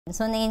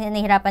So,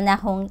 nahihirapan na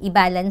akong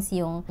i-balance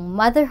yung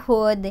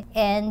motherhood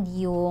and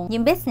yung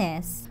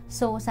business.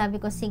 So, sabi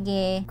ko,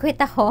 sige,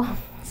 quit ako.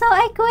 So,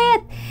 I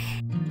quit!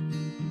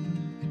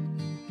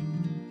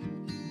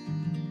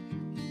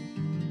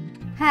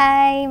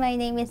 Hi, my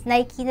name is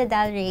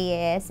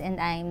Nadal-Reyes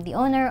and I'm the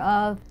owner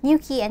of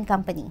Nyuki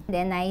Company.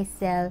 Then I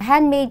sell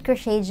handmade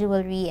crochet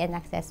jewelry and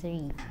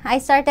accessories.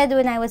 I started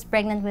when I was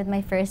pregnant with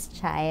my first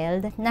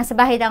child. Nasa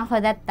bahay lang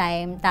ako that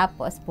time,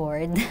 tapos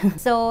bored.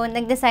 So,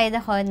 nag-decide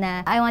ako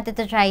na I wanted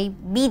to try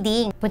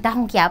beading. Punta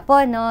akong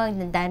Quiapo, no?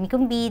 Dami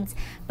kong beads.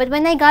 But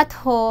when I got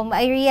home,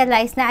 I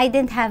realized na I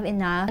didn't have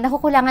enough.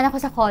 Nakukulangan ako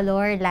sa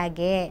color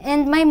lagi.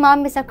 And my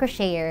mom is a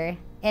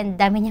crocheter. And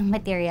dami niyang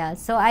materials.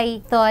 So,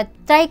 I thought,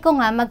 try ko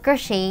nga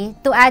mag-crochet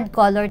to add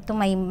color to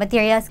my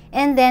materials.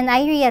 And then,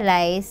 I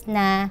realized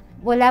na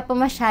wala pa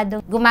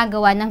masyadong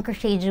gumagawa ng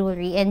crochet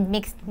jewelry and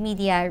mixed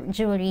media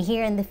jewelry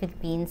here in the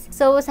Philippines.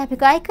 So, sabi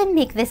ko, I could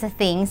make this a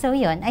thing. So,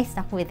 yun, I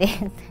stuck with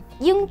it.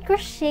 Yung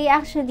crochet,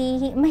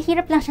 actually,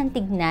 mahirap lang siyang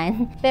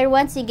tignan. Pero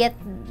once you get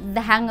the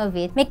hang of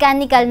it,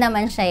 mechanical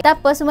naman siya.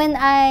 Tapos, when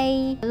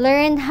I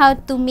learned how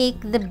to make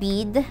the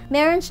bead,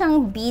 meron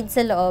siyang bead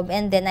sa loob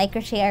and then I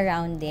crochet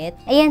around it.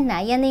 Ayan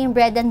na, yan na yung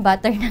bread and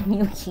butter ng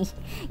Nyuki.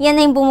 Yan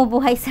na yung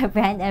bumubuhay sa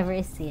brand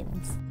ever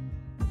since.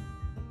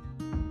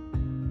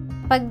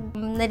 Pag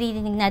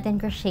naririnig natin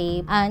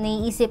crochet,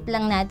 naiisip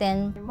lang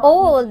natin,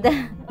 old!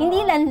 Hindi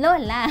lang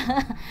lola.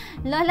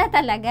 Lola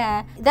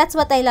talaga. That's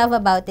what I love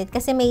about it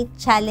kasi may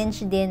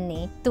challenge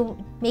din to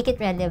make it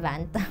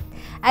relevant.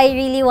 I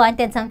really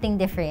wanted something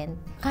different.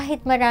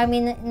 Kahit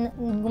marami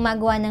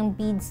gumagawa ng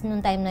beads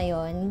nung time na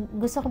yon,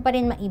 gusto ko pa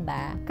rin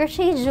maiba.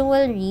 Crochet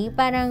jewelry,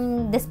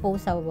 parang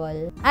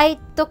disposable. I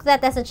took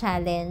that as a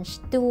challenge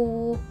to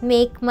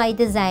make my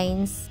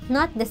designs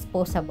not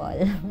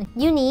disposable.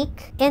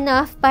 Unique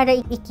enough para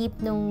i-keep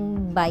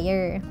nung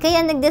buyer.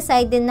 Kaya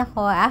nag-decide din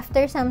ako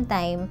after some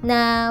time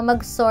na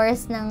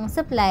mag-source ng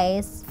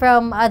supplies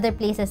from other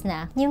places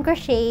na. Yung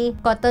crochet,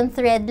 cotton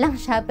thread lang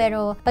siya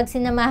pero pag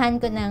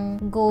sinamahan ko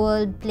ng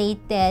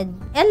gold-plated,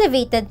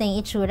 elevated na yung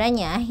itsura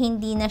niya,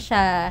 hindi na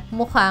siya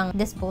mukhang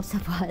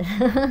disposable.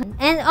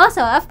 And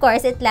also, of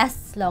course, it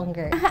lasts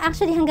longer.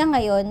 Actually, hanggang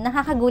ngayon,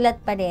 nakakagulat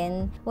pa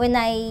rin when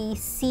I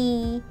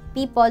see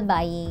people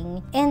buying.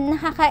 And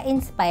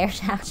nakaka-inspire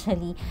siya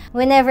actually.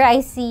 Whenever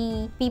I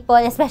see people,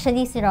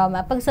 especially si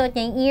Roma, pag suot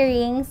niya yung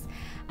earrings,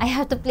 I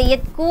have to play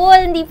it cool,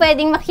 hindi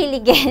pwedeng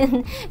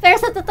makiligin. Pero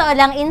sa totoo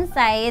lang,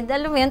 inside,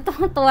 alam mo yun,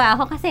 tuwa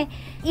ako kasi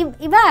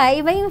iba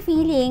yung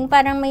feeling,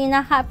 parang may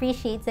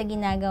naka-appreciate sa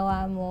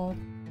ginagawa mo.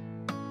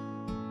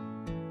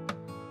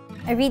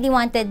 I really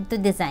wanted to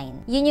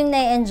design. Yun yung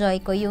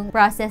na-enjoy ko, yung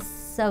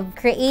process of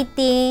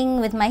creating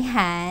with my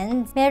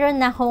hands. Meron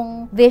na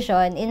akong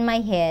vision in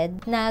my head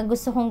na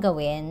gusto kong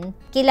gawin.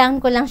 Kailangan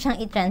ko lang siyang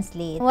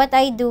i-translate. What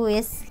I do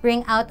is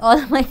bring out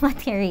all my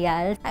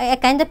materials. I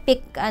kind of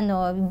pick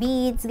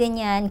beads,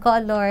 ganyan,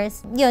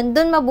 colors. Yun,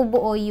 dun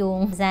mabubuo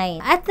yung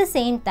design. At the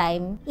same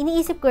time,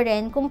 iniisip ko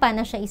rin kung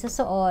paano siya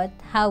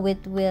isusuot, how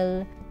it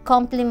will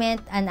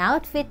complement an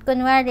outfit,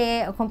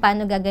 kunwari, o kung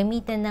paano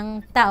gagamitin ng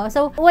tao.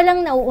 So,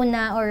 walang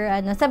nauuna or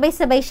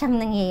sabay-sabay siyang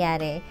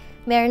nangyayari.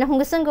 Meron akong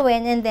gustong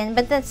gawin and then,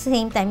 but at the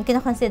same time,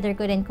 kino-consider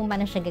ko rin kung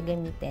paano siya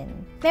gagamitin.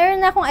 Meron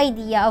na akong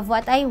idea of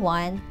what I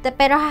want,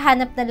 pero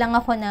hahanap na lang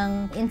ako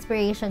ng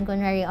inspiration,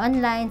 kunwari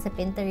online, sa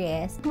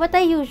Pinterest. What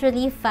I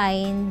usually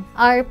find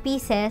are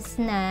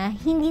pieces na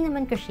hindi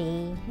naman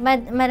crochet.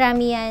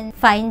 Marami yan,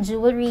 fine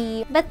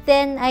jewelry. But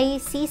then, I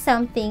see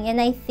something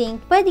and I think,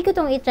 pwede ko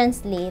itong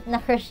i-translate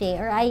na crochet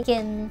or I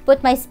can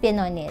put my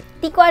spin on it.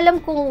 Di ko alam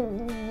kung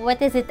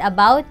what is it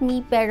about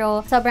me,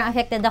 pero sobrang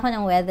affected ako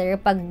ng weather.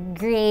 Pag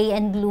gray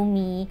and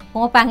gloomy,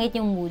 pumapangit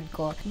yung mood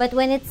ko. But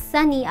when it's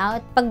sunny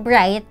out, pag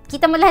bright,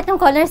 kita mo lahat ng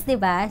colors,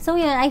 diba? So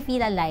yun, I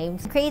feel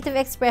alive. Creative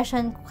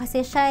expression ko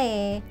kasi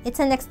siya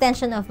it's an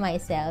extension of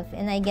myself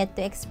and I get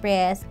to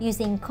express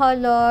using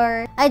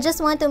color. I just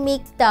want to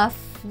make stuff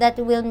that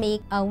will make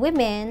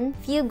women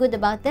feel good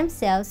about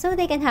themselves so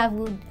they can have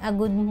a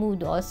good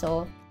mood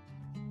also.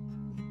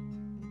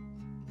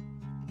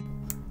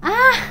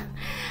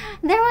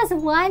 There was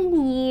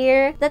 1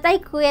 year that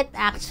I quit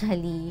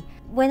actually.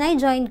 When I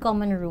joined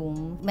Common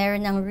Room,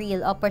 meron ng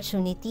real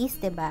opportunities,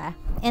 diba?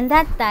 And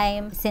that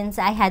time, since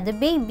I had a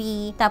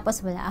baby, tapos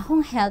wala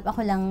akong help,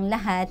 ako lang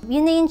lahat,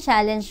 yun na yung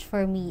challenge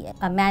for me,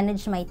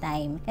 manage my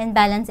time and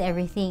balance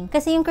everything.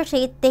 Kasi yung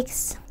crochet, it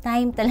takes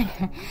time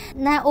talaga.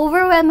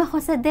 Na-overwhelm ako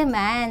sa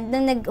demand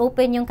nung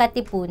nag-open yung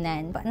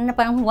katipunan. Na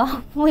parang,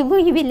 wow, may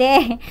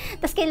bumibili.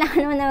 Tapos kailangan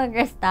naman na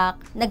mag-restock.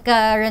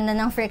 Nagkaroon na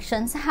ng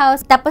friction sa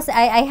house. Tapos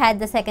I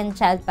had the second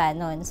child pa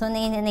noon. So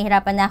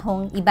nahihirapan na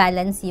akong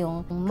i-balance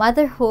yung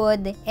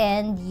motherhood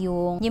and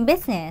yung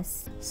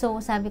business.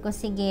 So sabi ko,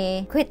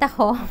 sige, quit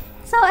ako.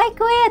 So I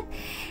quit.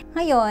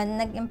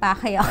 Ngayon,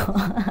 nag-impake ako.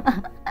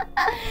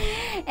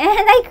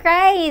 And I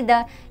cried.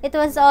 It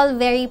was all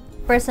very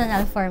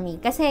personal for me.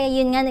 Kasi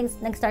yun nga,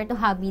 nag-start to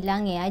hobby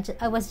lang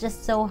I was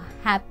just so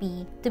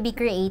happy to be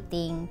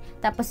creating.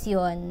 Tapos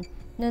yun,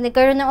 nung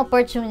nagkaroon ng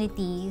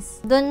opportunities,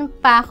 doon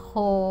pa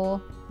ako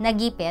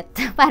nagipit.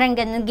 Parang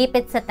ganun,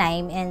 gipit sa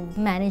time and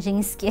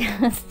managing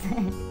skills.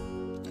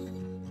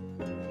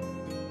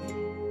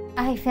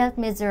 I felt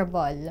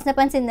miserable.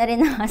 Napansin na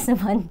rin ng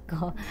husband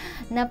ko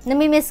na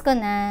namimiss ko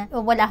na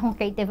wala akong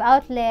creative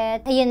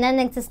outlet. Ayun na,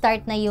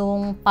 nagsistart na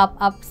yung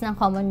pop-ups ng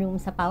common room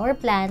sa power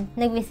plant.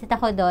 Nag-visit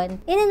ako doon.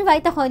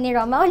 In-invite ako ni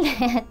Roma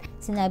ulit.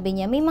 Sinabi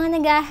niya, may mga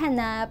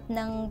naghahanap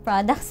ng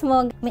products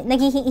mo.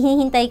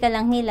 Naghihintay ka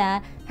lang nila.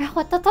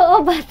 Ako,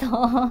 totoo ba to?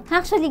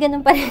 Actually,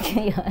 ganun pa rin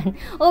ngayon.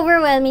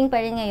 Overwhelming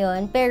pa rin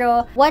ngayon.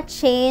 Pero what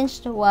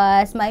changed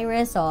was my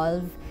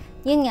resolve.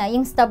 Yun nga,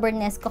 yung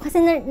stubbornness ko.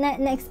 Kasi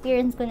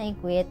na-experience ko na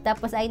i-quit.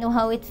 Tapos I know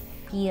how it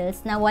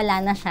feels na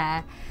wala na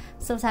siya.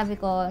 So sabi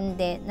ko,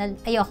 hindi,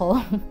 ayoko.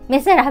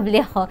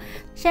 Miserable ako.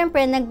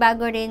 Siyempre,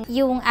 nagbago rin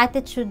yung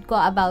attitude ko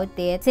about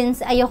it.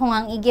 Since ayoko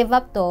ngang i-give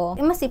up to,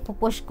 mas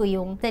ipupush ko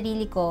yung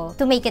sarili ko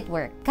to make it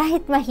work.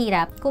 Kahit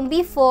mahirap. Kung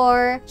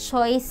before,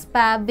 choice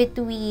pa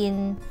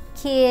between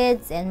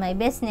kids and my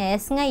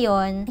business,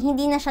 ngayon,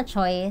 hindi na siya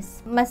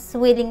choice. Mas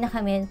willing na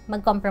kami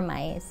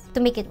mag-compromise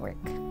to make it work.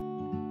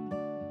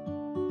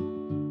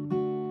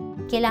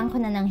 Kailangan ko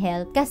na ng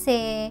help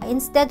kasi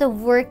instead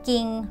of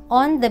working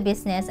on the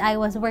business, I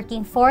was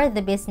working for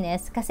the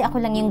business kasi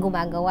ako lang yung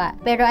gumagawa.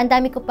 Pero ang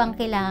dami ko pang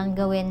kailangan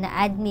gawin na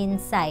admin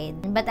side.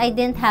 But I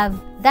didn't have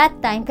that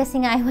time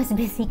kasi nga I was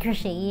busy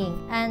crocheting.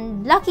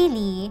 And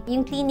luckily,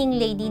 yung cleaning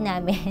lady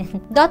namin,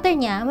 daughter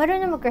niya,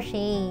 marunong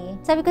mag-crochet.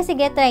 Sabi ko,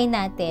 sige, try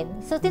natin.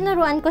 So,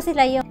 tinuruan ko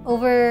sila yung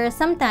over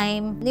some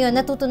time. Yun,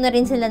 natuto na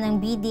rin sila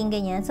ng beading,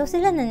 ganyan. So,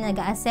 sila na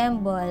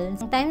nag-assemble.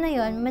 Yung time na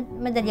yun,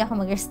 madali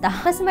ako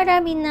mag-restock. Mas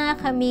marami na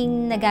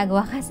kaming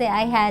nagagawa kasi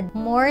I had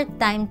more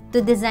time to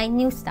design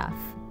new stuff.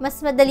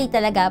 Mas madali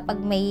talaga pag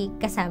may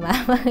kasama,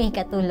 may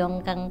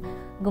katulong kang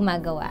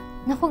gumagawa.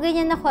 Naku,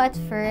 ganyan ako at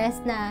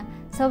first na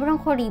sobrang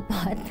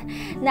kuripot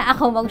na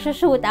ako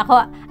mag-shoot,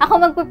 ako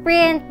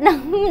magpiprint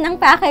ng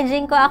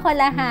packaging ko, ako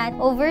lahat.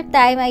 Over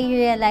time, I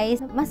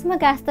realized mas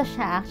magastos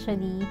siya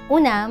actually.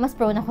 Una, mas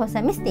prone ako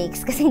sa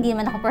mistakes kasi hindi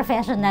man ako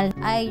professional.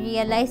 I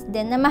realized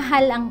din na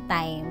mahal ang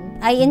time.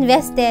 I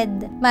invested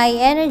my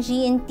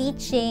energy in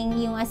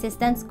teaching yung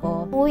assistants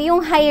ko. Yung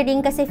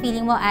hiring kasi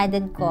feeling mo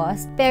added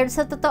cost. Pero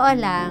sa totoo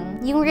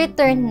lang, yung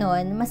return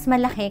nun, mas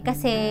malaki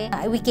kasi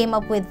we came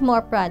up with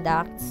more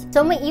products.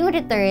 So yung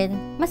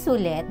return, mas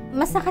sulit.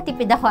 Mas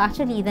nakatipid ako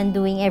actually than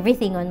doing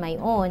everything on my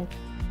own.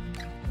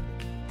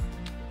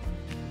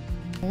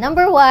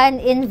 Number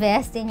 1,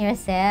 invest in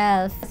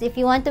yourself. If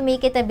you want to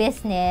make it a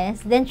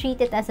business, then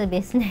treat it as a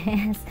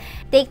business.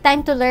 Take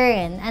time to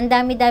learn. Ang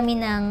dami-dami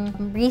ng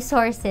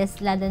resources,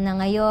 lalo na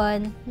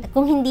ngayon.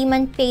 Kung hindi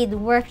man paid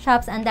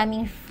workshops, ang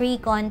daming free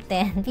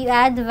content. If you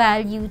add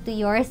value to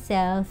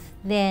yourself,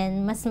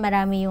 then mas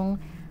marami yung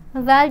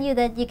value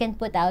that you can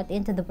put out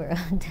into the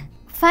world.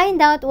 Find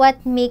out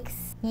what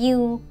makes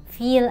you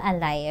feel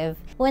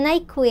alive. When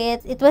I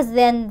quit, it was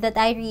then that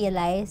I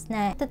realized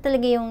na ito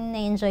talaga yung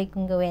na-enjoy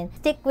kong gawin.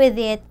 Stick with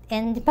it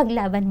and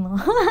paglaban mo.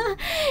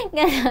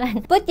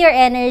 Ganon. Put your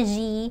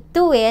energy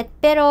to it,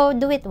 pero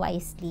do it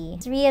wisely.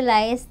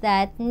 Realize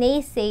that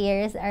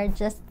naysayers are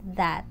just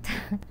that.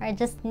 Are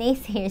just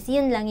naysayers.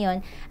 Yun lang yun.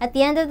 At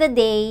the end of the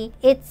day,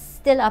 it's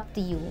still up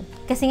to you.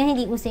 Kasi nga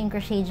hindi uso yung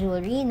crochet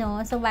jewelry,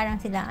 no? So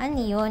parang sila, ano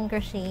yun?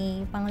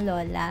 Crochet, pang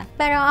lola.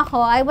 Pero ako,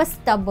 I was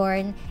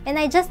stubborn and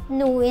I just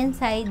knew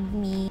inside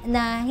me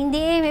na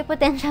hindi, may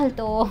potential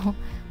to.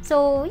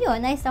 So,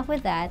 yun, I stuck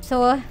with that.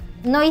 So,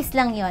 noise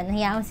lang yun.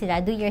 Hayaan mo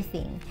sila, do your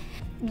thing.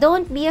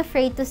 Don't be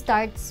afraid to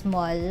start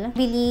small.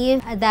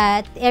 Believe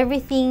that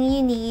everything you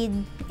need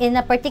in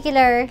a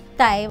particular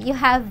time, you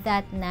have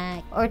that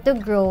knack. Or to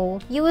grow,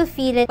 you will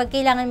feel it pag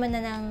kailangan mo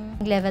na ng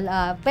level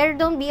up. Pero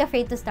don't be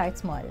afraid to start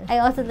small. I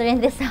also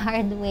learned this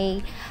hard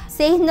way.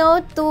 Say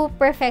no to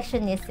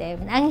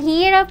perfectionism. Ang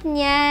hirap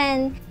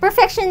niyan.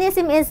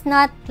 Perfectionism is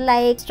not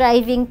like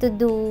striving to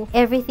do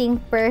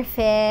everything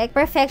perfect.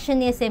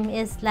 Perfectionism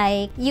is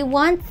like you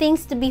want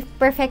things to be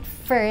perfect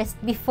first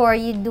before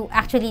you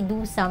actually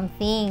do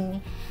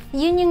something.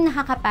 Yun yung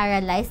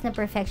nakaka-paralyze na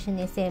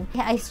perfectionism.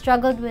 I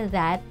struggled with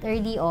that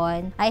early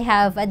on. I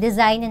have a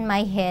design in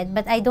my head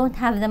but I don't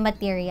have the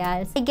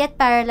materials. I get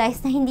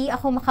paralyzed na hindi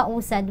ako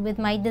makausad with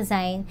my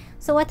design.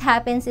 So what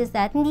happens is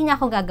that hindi na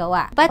ako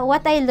gagawa. But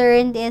what I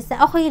learned is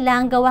okay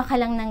lang, gawa ka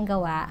lang ng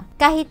gawa.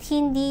 Kahit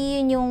hindi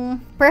yun yung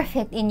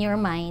perfect in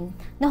your mind,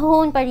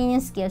 nahuhon pa rin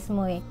yung skills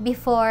mo eh.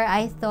 Before,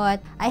 I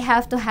thought, I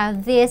have to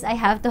have this, I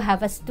have to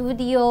have a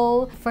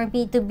studio for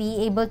me to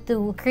be able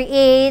to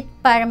create,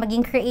 para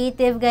maging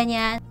creative,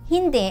 ganyan.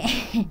 Hindi.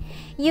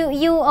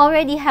 You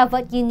already have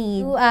what you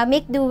need.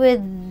 Make do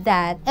with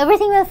that.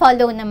 Everything will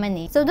follow naman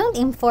eh. So don't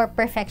aim for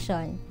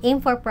perfection.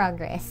 Aim for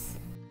progress.